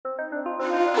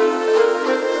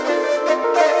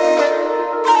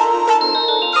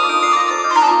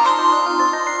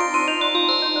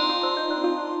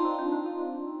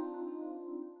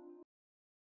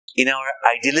in our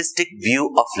idealistic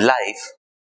view of life,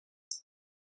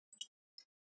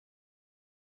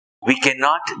 we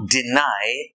cannot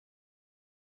deny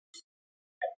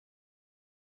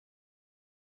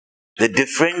the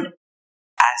different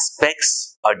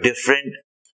aspects or different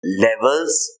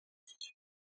levels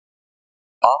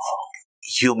of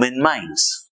human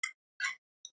minds.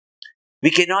 We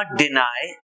cannot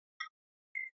deny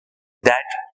that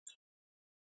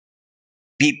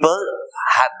people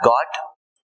have got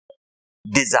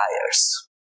desires.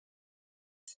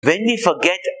 When we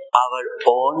forget our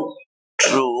own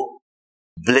true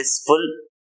blissful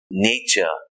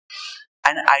nature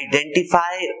and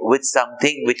identify with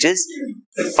something which is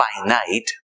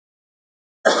finite,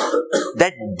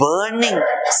 that burning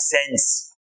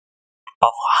sense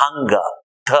of hunger,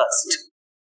 thirst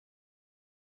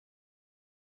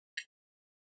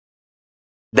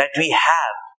that we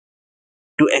have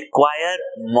to acquire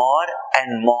more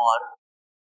and more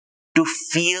to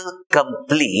feel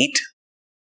complete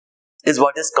is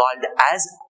what is called as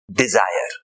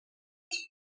desire.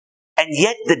 And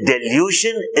yet the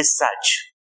delusion is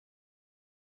such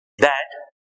that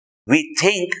we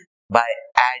think by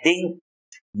adding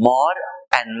more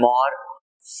and more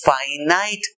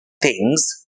finite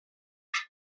things,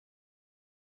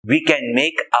 we can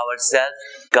make ourselves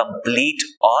complete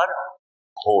or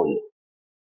whole.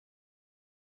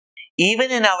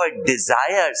 Even in our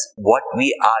desires, what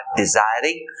we are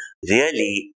desiring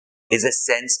really is a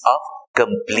sense of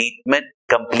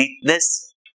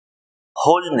completeness,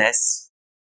 wholeness,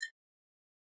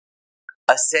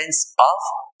 a sense of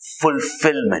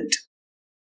fulfillment.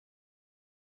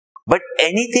 But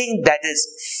anything that is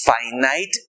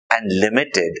finite and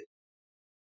limited,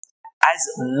 as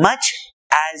much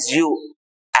as you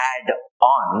add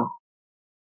on,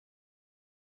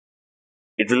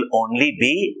 it will only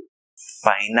be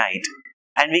finite.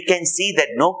 And we can see that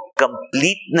no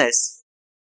completeness,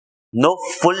 no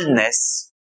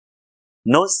fullness,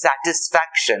 no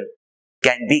satisfaction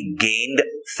can be gained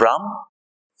from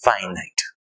finite.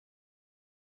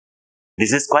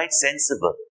 This is quite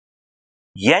sensible.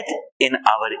 Yet in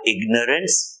our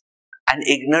ignorance and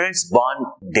ignorance-born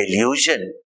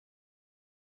delusion,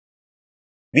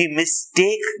 we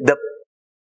mistake the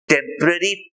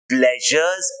temporary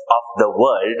pleasures of the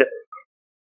world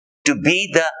to be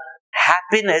the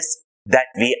happiness that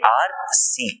we are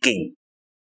seeking.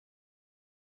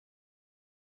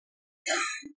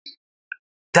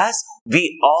 Thus,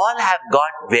 we all have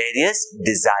got various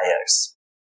desires.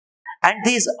 And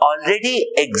these already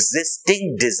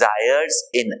existing desires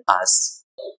in us,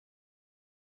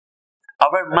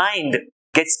 our mind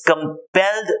gets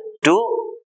compelled to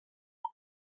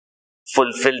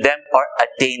fulfill them or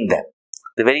attain them.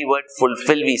 The very word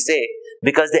fulfill we say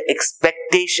because the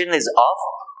expectation is of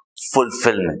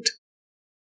fulfillment.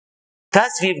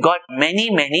 Thus, we've got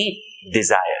many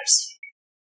desires.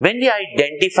 When we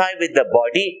identify with the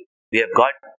body, we have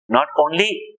got not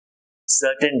only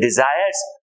certain desires,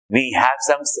 we have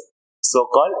some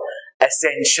so-called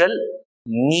essential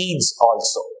needs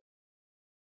also.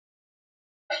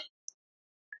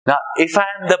 Now, if I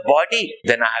am the body,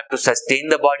 then I have to sustain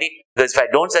the body. Because if I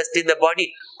don't sustain the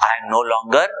body, I am no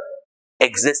longer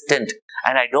existent.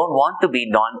 And I don't want to be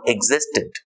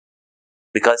non-existent.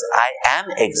 Because I am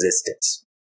existence.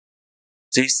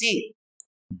 So you see,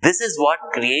 this is what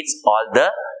creates all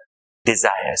the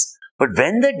desires. But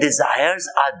when the desires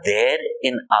are there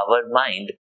in our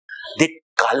mind, they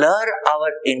color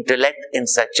our intellect in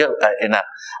such a,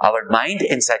 our mind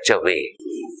in such a way,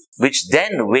 which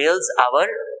then veils our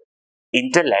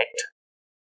intellect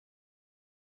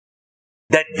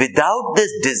that without this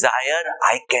desire,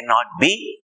 I cannot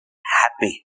be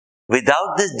happy.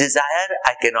 Without this desire,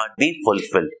 I cannot be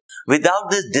fulfilled. Without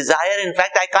this desire, in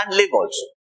fact, I can't live also.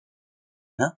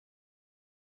 Huh?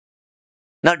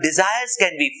 Now, desires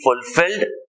can be fulfilled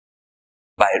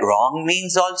by wrong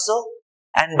means also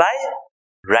and by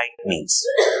right means.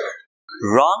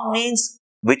 Wrong means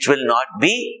which will not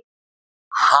be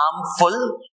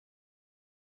harmful.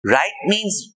 Right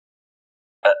means,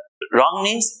 wrong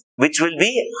means which will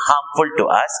be harmful to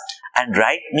us, and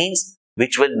right means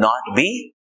which will not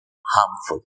be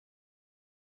harmful.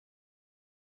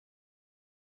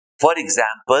 For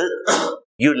example,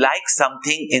 you like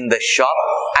something in the shop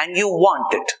and you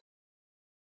want it.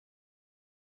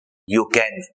 You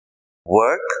can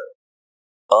work,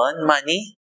 earn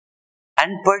money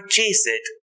and purchase it,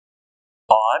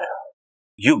 or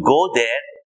you go there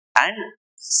and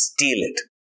steal it.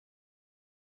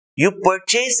 You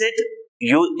purchase it,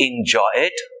 you enjoy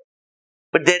it,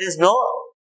 but there is no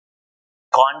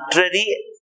contrary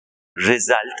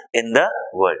result in the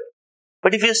world.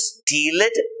 But if you steal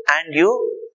it and you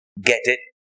get it,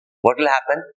 what will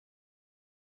happen?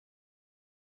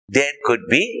 There could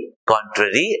be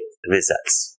contrary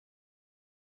results.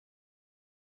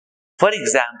 For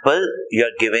example, you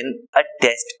are given a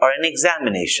test or an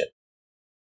examination.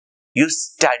 You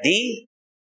study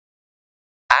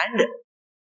and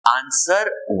answer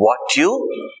what you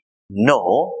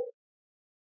know,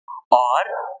 or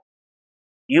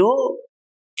you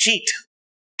cheat,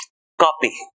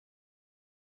 copy.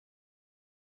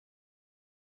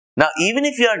 Now, even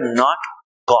if you are not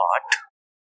caught,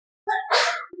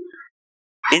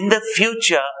 in the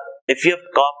future, if you have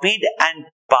copied and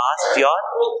passed your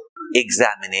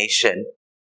examination,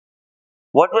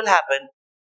 what will happen?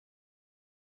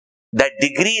 That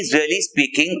degree is really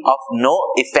speaking of no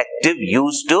effective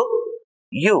use to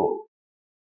you.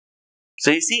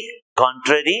 So you see,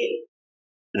 contrary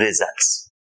results.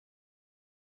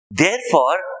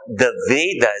 Therefore, the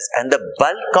Vedas and the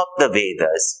bulk of the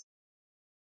Vedas,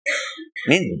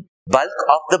 mean bulk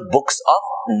of the books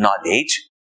of knowledge,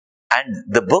 and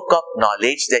the book of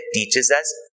knowledge that teaches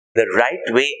us the right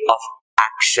way of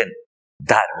action,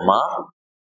 dharma,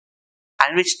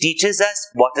 and which teaches us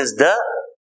what is the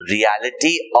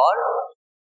reality or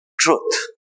truth,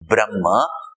 Brahma.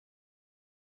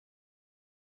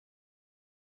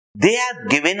 They have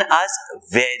given us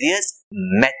various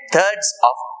methods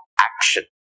of action.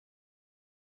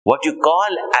 What you call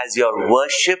as your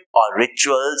worship or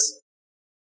rituals,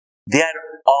 they are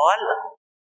all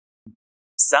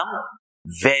some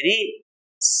very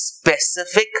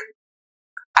specific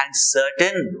and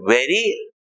certain very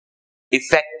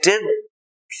effective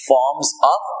forms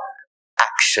of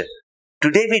action.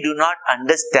 Today we do not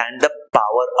understand the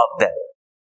power of them.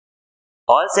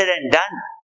 All said and done,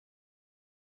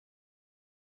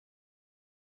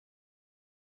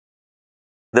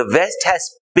 the West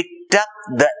has picked up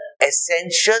the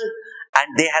essential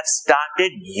and they have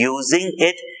started using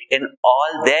it in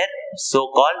all their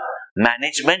so-called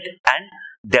management and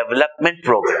development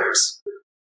programs.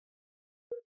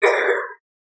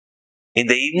 In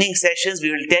the evening sessions,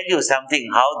 we will tell you something,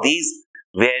 how these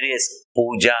various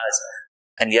pujas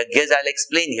and yagyas, I'll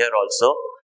explain here also,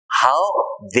 how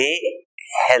they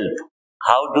help,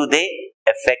 how do they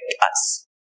affect us.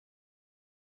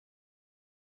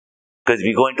 Because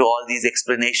we go into all these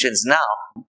explanations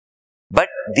now, but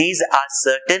these are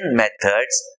certain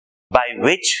methods by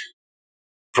which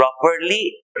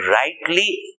properly,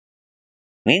 rightly,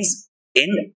 means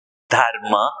in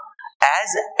dharma,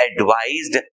 as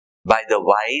advised by the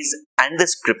wise and the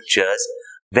scriptures,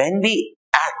 when we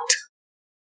act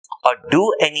or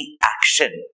do any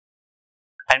action,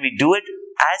 and we do it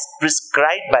as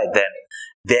prescribed by them,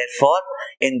 therefore,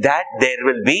 in that there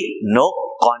will be no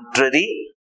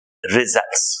contrary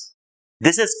results.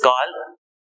 This is called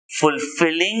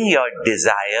fulfilling your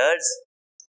desires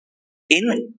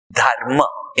in dharma,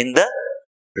 in the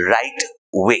right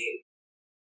way.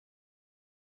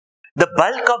 The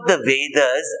bulk of the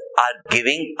Vedas are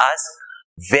giving us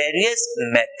various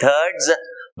methods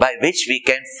by which we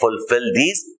can fulfill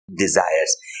these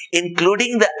desires,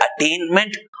 including the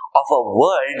attainment of a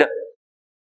world,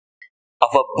 of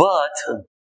a birth,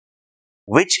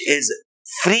 which is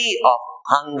free of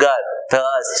hunger,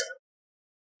 thirst,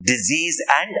 disease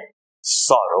and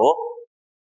sorrow,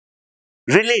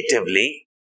 relatively,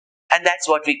 and that's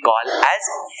what we call as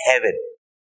heaven.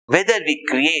 Whether we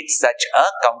create such a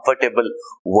comfortable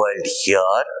world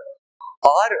here,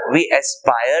 or we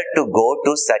aspire to go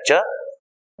to such a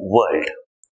world.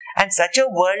 And such a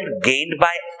world gained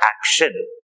by action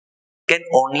can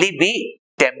only be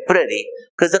temporary,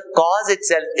 because the cause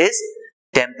itself is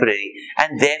temporary.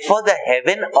 And therefore the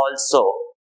heaven also,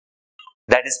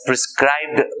 that is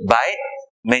prescribed by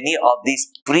many of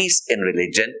these priests in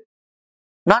religion,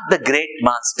 not the great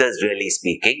masters really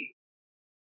speaking,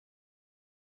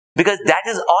 because that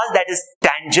is all that is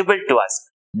tangible to us.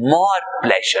 More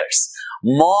pleasures,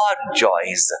 more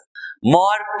joys,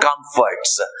 more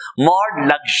comforts, more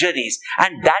luxuries,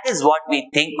 and that is what we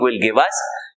think will give us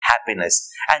happiness.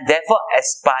 And therefore,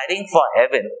 aspiring for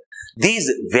heaven,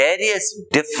 these various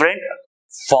different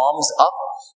forms of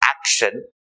action,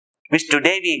 which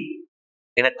today we,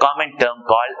 in a common term,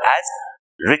 call as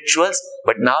rituals,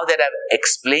 but now that I've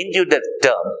explained you the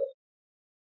term,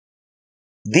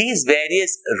 these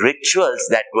various rituals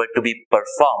that were to be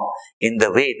performed in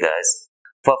the Vedas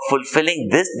for fulfilling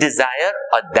this desire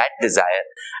or that desire,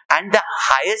 and the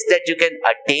highest that you can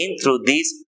attain through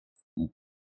these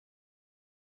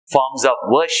forms of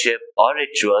worship or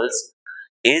rituals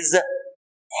is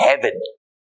heaven.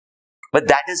 But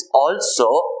that is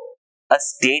also a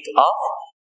state of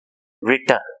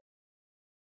return.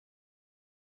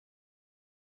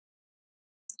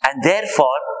 And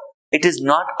therefore, it is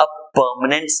not a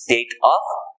permanent state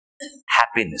of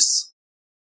happiness.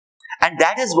 And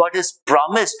that is what is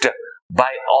promised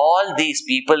by all these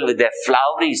people with their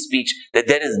flowery speech, that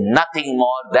there is nothing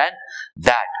more than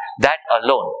that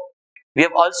alone. We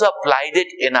have also applied it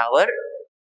in our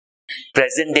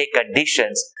present day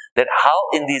conditions, that how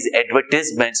in these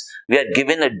advertisements we are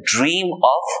given a dream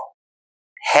of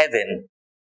heaven,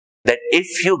 that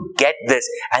if you get this,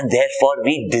 and therefore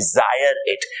we desire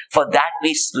it, for that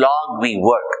we slog, we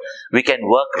work. We can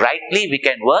work rightly, we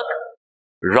can work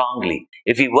wrongly.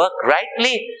 If we work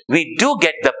rightly, we do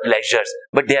get the pleasures,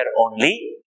 but they are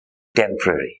only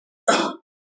temporary.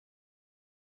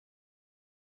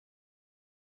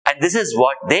 And this is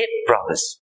what they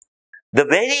promise. The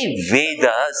very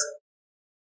Vedas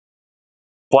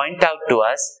point out to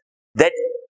us that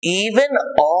even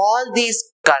all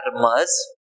these karmas,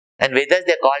 and Vedas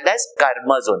they are called as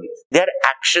karmas only, they are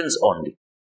actions only.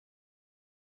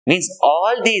 Means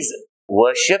all these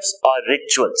worships or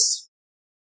rituals,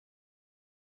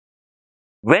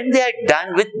 when they are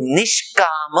done with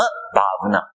nishkama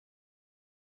bhavana,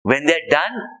 when they are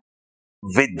done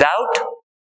without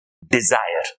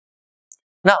desire.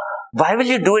 Now, why will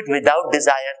you do it without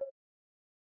desire?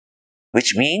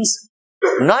 Which means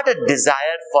not a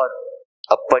desire for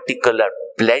a particular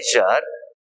pleasure,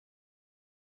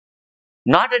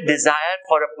 not a desire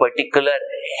for a particular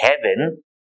heaven,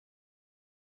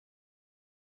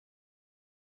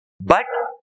 but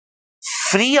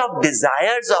free of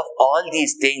desires of all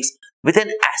these things, with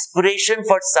an aspiration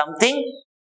for something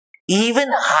even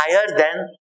higher than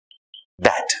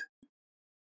that.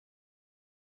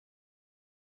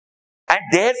 And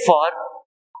therefore,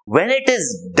 when it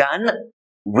is done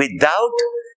without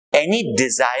any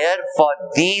desire for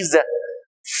these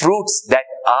fruits that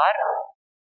are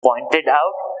pointed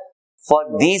out, for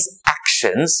these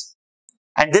actions,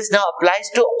 and this now applies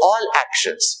to all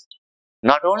actions,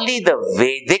 not only the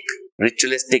Vedic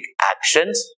ritualistic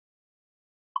actions,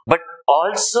 but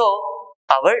also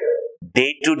our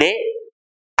day-to-day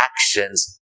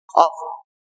actions of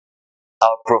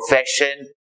our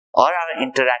profession or our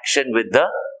interaction with the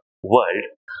world.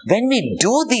 When we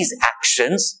do these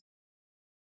actions,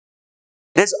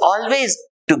 there's always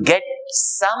to get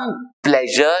some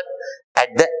pleasure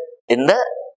in the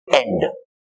end.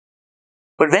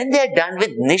 But when they are done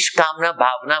with nishkamna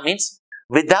bhavana, means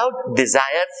without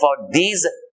desire for these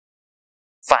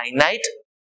finite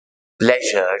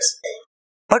pleasures,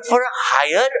 but for a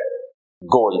higher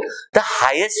goal, the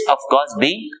highest of course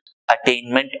being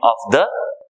attainment of the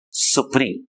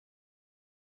Supreme.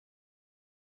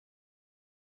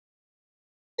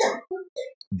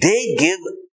 They give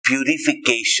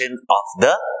purification of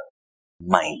the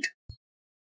mind.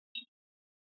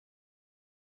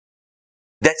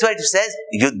 That's why it says,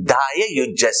 Yuddhaya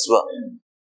Yujjasva.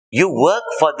 You work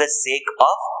for the sake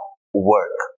of work.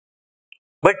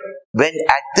 But when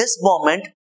at this moment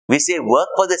we say work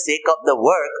for the sake of the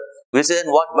work, we say, then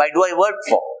why do I work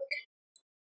for?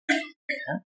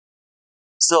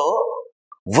 So,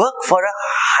 work for a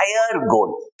higher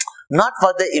goal, not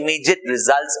for the immediate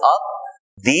results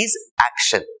of these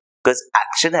action, because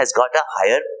action has got a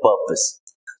higher purpose.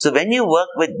 So, when you work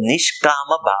with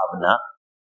nishkama bhavana,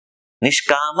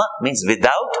 nishkama means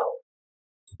without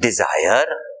desire,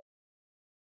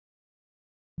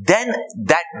 then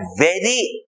that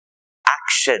very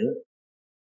action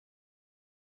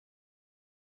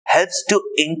helps to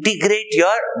integrate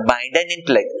your mind and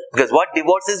intellect. Because what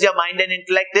divorces your mind and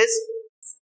intellect is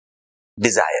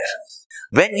desire.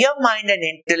 When your mind and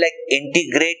intellect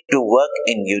integrate to work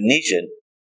in unison,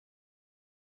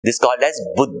 this is called as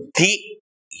buddhi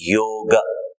yoga.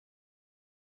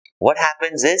 What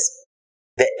happens is,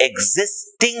 the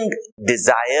existing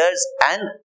desires and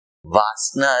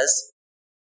vasanas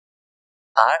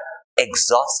are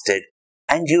exhausted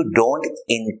and you don't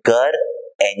incur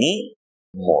any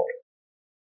more.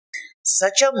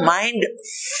 Such a mind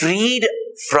freed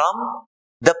from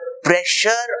the pressure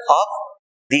of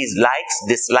these likes,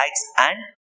 dislikes and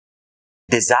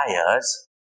desires,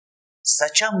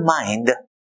 such a mind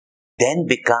then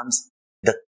becomes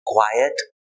the quiet,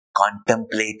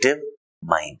 contemplative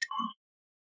mind.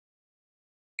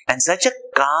 And such a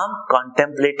calm,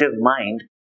 contemplative mind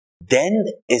then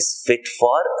is fit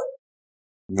for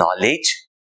knowledge,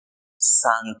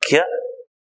 Sankhya.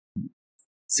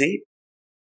 See?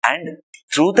 And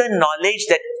through the knowledge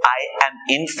that I am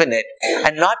infinite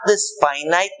and not this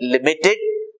finite, limited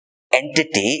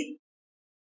entity,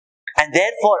 and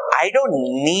therefore I don't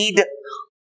need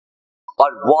or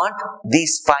want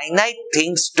these finite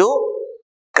things to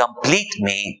complete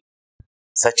me,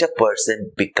 such a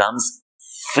person becomes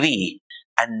free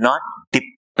and not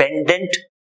dependent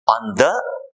on the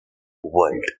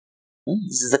world.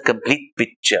 This is a complete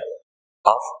picture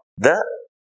of the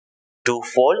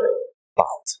twofold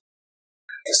path.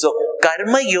 So,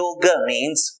 Karma Yoga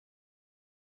means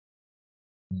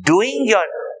doing your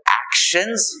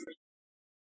actions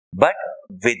but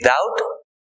without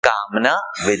kamana,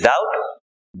 without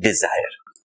desire.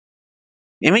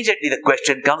 Immediately the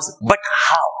question comes, but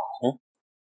how?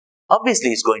 Obviously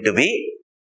it's going to be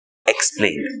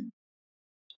explained.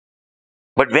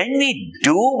 But when we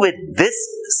do with this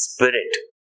spirit,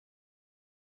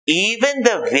 even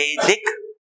the Vedic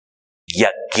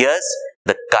yagyas,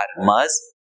 the karmas,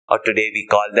 or today we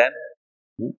call them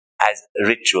as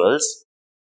rituals,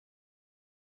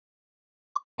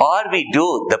 or we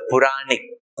do the Puranic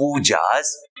pujas,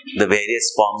 the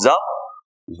various forms of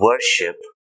worship,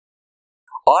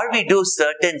 or we do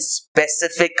certain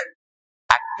specific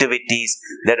activities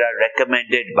that are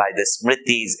recommended by the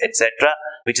Smritis, etc.,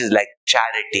 which is like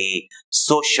charity,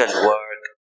 social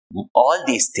work, all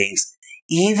these things.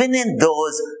 Even in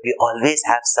those, we always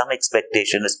have some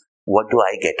expectation as what do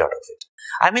I get out of it?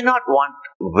 I may not want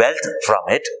wealth from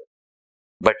it,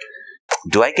 but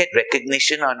do I get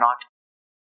recognition or not?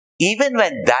 Even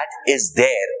when that is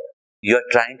there, you're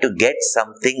trying to get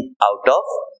something out of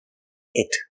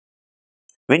it.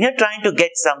 When you're trying to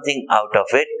get something out of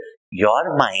it,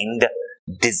 your mind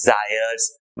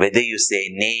desires, whether you say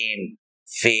name,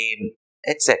 fame,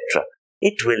 etc.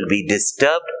 It will be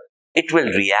disturbed, it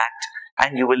will react,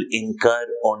 and you will incur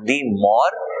only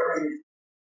more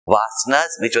vasanas,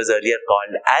 which was earlier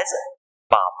called as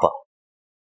papa.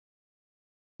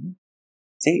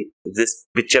 See, this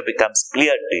picture becomes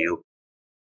clear to you.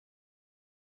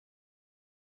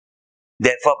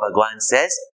 Therefore, Bhagavan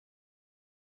says,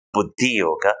 Buddhi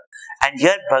Yoga. And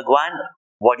here Bhagavan,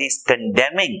 what he's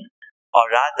condemning, or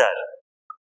rather,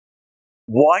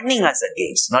 warning us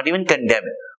against, not even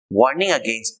condemning, warning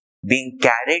against being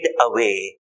carried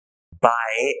away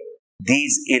by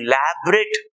these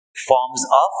elaborate forms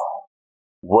of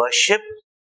worship.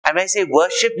 And when I say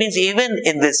worship means even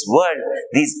in this world,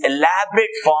 these elaborate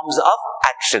forms of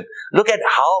action. Look at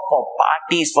how for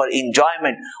parties, for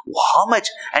enjoyment, how much,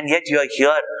 and yet you are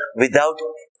here without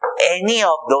any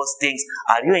of those things.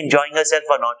 Are you enjoying yourself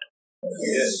or not?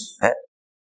 Yes.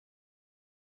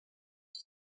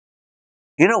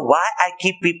 You know why I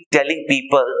keep telling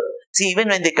people, see, even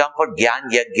when they come for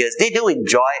Gyan Yagyas, they do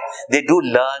enjoy, they do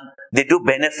learn, they do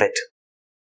benefit.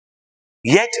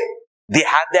 Yet, they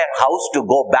have their house to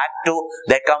go back to,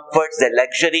 their comforts, their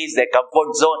luxuries, their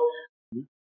comfort zone.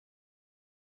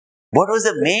 What was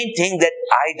the main thing that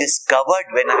I discovered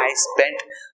when I spent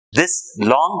this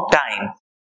long time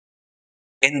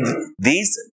in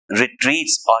these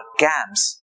retreats or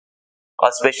camps, or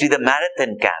especially the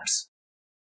marathon camps?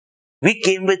 We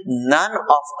came with none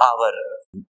of our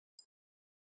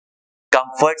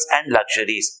comforts and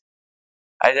luxuries.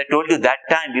 As I told you, that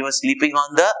time we were sleeping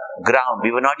on the ground. We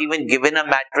were not even given a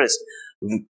mattress.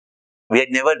 We had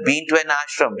never been to an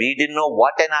ashram. We didn't know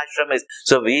what an ashram is.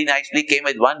 So we nicely came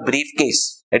with one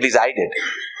briefcase. At least I did.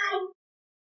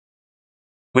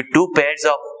 With 2 pairs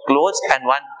of clothes and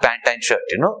 1 pant and shirt,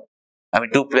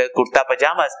 two pair kurta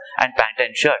pajamas and pant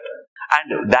and shirt.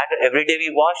 And that every day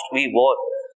we washed, we wore.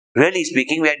 Really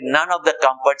speaking, we had none of the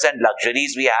comforts and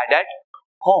luxuries we had at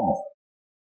home.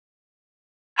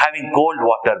 Having cold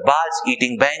water baths,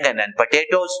 eating bangan and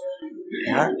potatoes.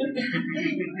 Yeah.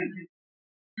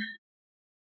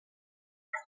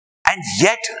 And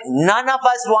yet, none of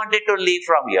us wanted to leave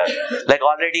from here. Like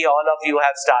already all of you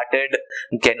have started,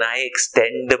 can I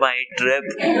extend my trip?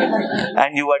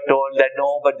 And you were told that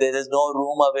no, but there is no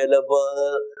room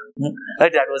available.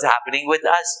 That was happening with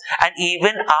us. And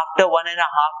even after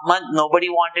 1.5 months, nobody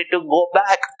wanted to go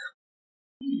back.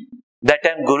 That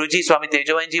time Guruji, Swami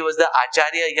Tejavanji was the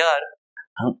Acharya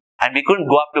here. And we couldn't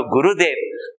go up to Gurudev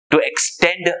to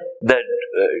extend the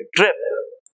trip.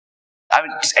 I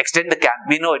mean, just extend the camp.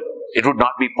 We know it would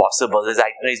not be possible. This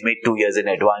itinerary is made 2 years in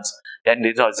advance. And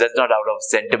that's not out of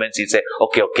sentiments. You say,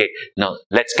 okay, no,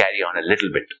 let's carry on a little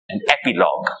bit. An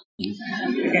epilogue.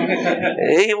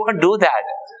 He won't do that.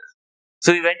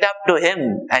 So we went up to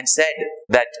him and said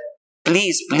that,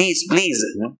 please,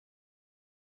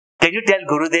 can you tell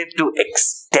Gurudev to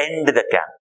extend the camp?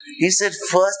 He said,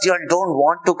 first you all don't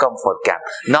want to come for camp.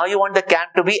 Now you want the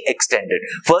camp to be extended.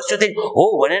 First you think,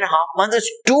 1.5 months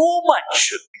is too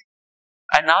much.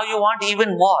 And now you want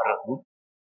even more.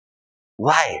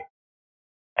 Why?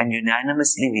 And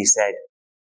unanimously we said,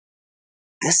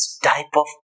 this type of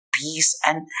peace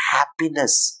and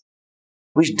happiness,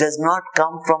 which does not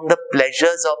come from the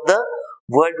pleasures of the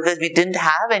world, because we didn't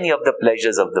have any of the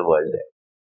pleasures of the world there.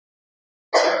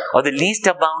 or the least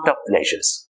amount of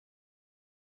pleasures.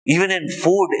 Even in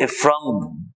food, if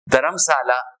from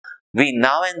Dharamsala, we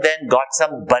now and then got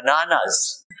some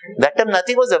bananas. That time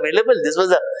nothing was available. This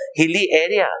was a hilly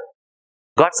area.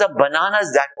 Got some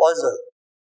bananas, that was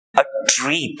a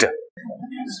treat.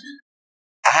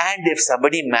 And if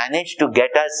somebody managed to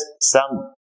get us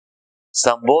some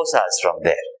sambosas from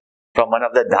there, from one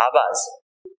of the dhabas,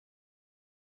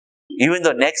 even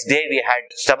though next day we had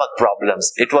stomach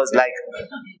problems, it was like,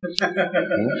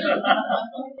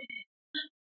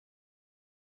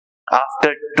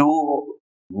 after 2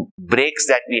 breaks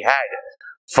that we had,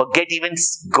 forget even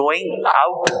going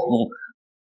out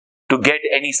to get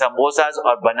any sambosas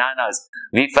or bananas.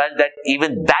 We felt that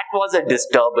even that was a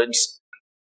disturbance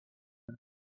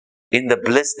in the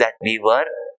bliss that we were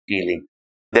feeling.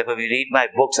 Therefore, we read my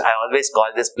books, I always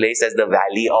call this place as the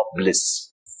Valley of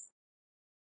Bliss.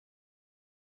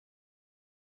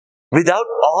 Without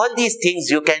all these things,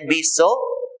 you can be so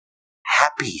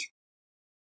happy.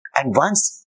 And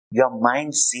once your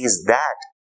mind sees that,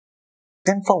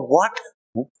 then for what?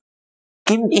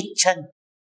 Kim icchan?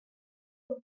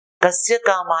 Kasya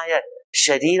kamaya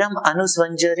shariram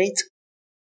anusvanjarit?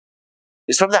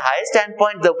 It's from the highest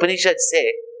standpoint, the Upanishads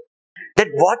say, that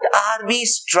what are we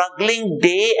struggling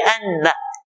day and night,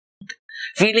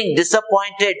 feeling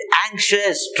disappointed,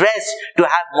 anxious, stressed to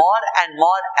have more and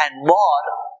more and more,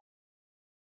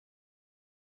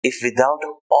 if without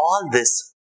all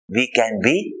this we can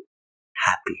be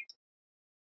happy.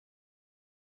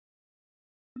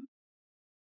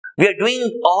 We are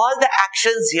doing all the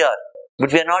actions here,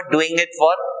 but we are not doing it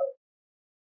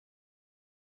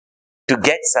to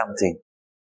get something.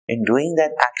 In doing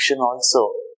that action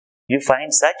also, you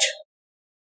find such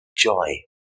joy.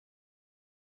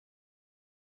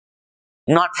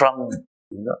 Not from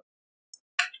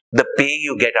the pay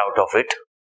you get out of it,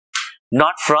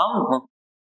 not from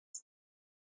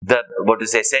the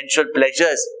sensual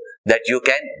pleasures that you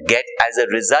can get as a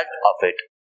result of it.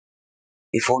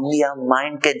 If only our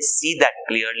mind can see that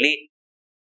clearly,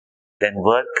 then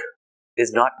work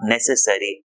is not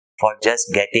necessary for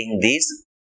just getting these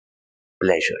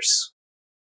pleasures.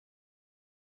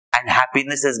 And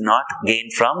happiness is not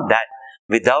gained from that.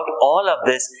 Without all of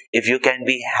this, if you can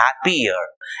be happier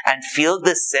and feel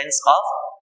this sense of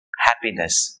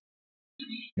happiness,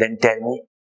 then tell me.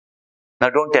 Now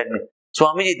don't tell me,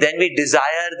 Swamiji, then we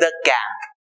desire the camp.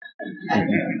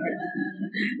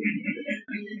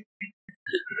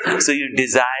 So you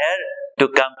desire to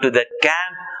come to the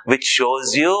camp which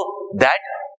shows you that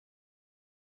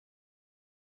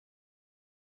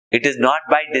it is not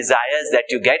by desires that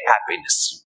you get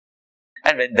happiness.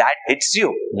 And when that hits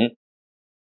you,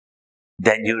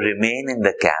 then you remain in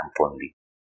the camp only.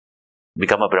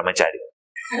 Become a brahmachari.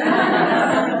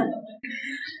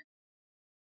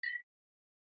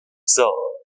 So,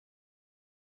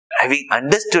 having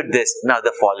understood this, now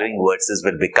the following verses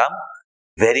will become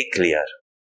very clear.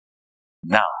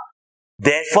 Now,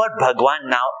 therefore Bhagwan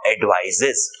now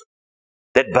advises,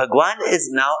 that Bhagwan is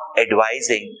now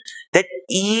advising that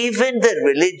even the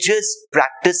religious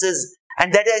practices,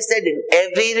 and that I said in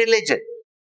every religion,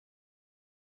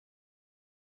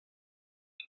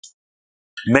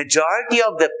 majority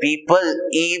of the people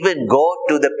even go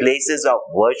to the places of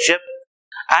worship,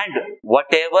 and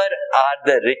whatever are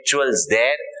the rituals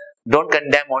there, don't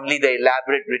condemn only the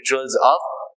elaborate rituals of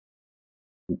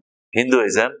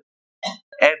Hinduism.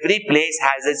 Every place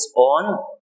has its own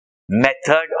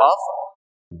method of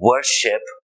worship,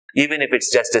 even if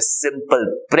it's just a simple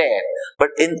prayer. But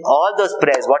in all those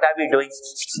prayers, what are we doing?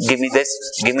 Give me this,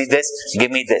 give me this,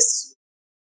 give me this.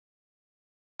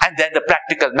 And then the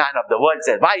practical man of the world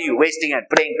says, why are you wasting and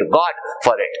praying to God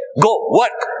for it? Go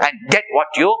work and get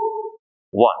what you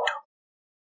want.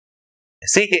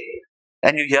 See,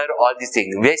 and you hear all these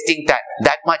things, wasting time.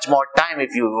 That much more time,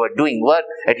 if you were doing work,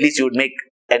 at least you would make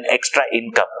an extra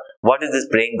income. What is this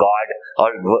praying God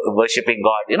or worshipping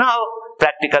God? You know how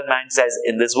practical man says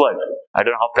in this world. I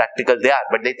don't know how practical they are,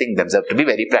 but they think themselves to be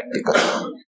very practical.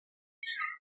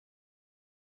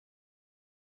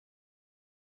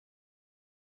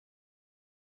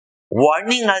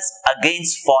 Warning us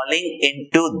against falling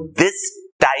into this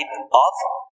type of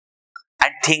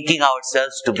and thinking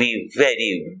ourselves to be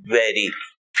very, very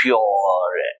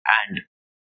pure. And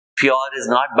pure is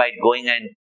not by going and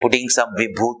putting some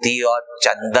vibhuti or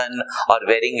chandan or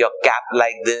wearing your cap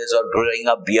like this or growing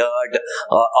a beard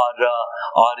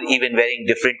or even wearing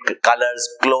different colors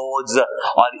clothes,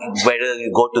 or whether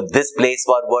you go to this place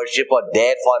for worship or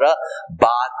there for a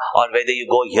bath, or whether you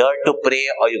go here to pray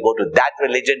or you go to that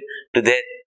religion to there.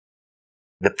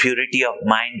 The purity of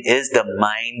mind is the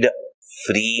mind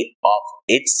free of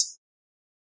its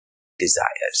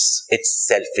desires. It's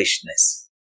selfishness.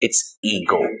 It's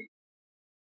ego.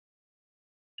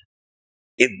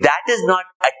 If that is not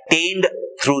attained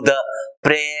through the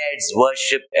prayers,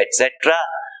 worship, etc.,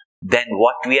 then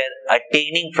what we are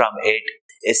attaining from it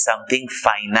is something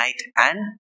finite and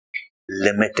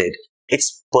limited.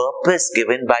 Its purpose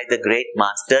given by the great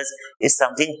masters is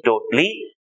something totally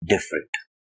different.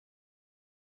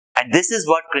 And this is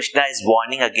what Krishna is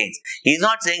warning against. He's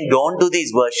not saying don't do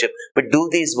these worship, but do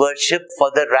these worship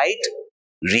for the right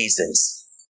reasons.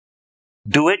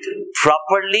 Do it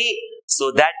properly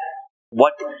so that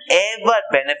whatever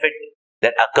benefit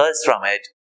that occurs from it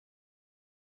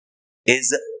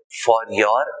is for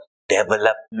your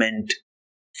development,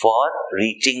 for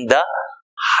reaching the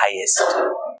highest.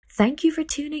 Thank you for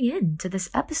tuning in to this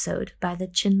episode by the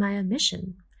Chinmaya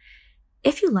Mission.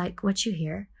 If you like what you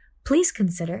hear, please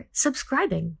consider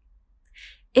subscribing.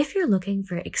 If you're looking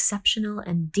for exceptional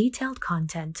and detailed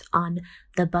content on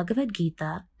the Bhagavad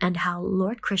Gita and how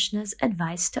Lord Krishna's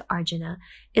advice to Arjuna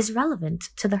is relevant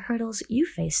to the hurdles you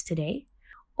face today,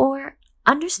 or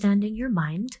understanding your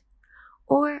mind,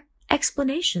 or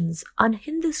explanations on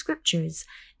Hindu scriptures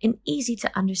in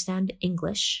easy-to-understand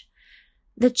English,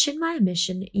 the Chinmaya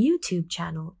Mission YouTube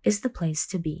channel is the place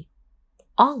to be.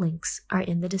 All links are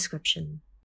in the description.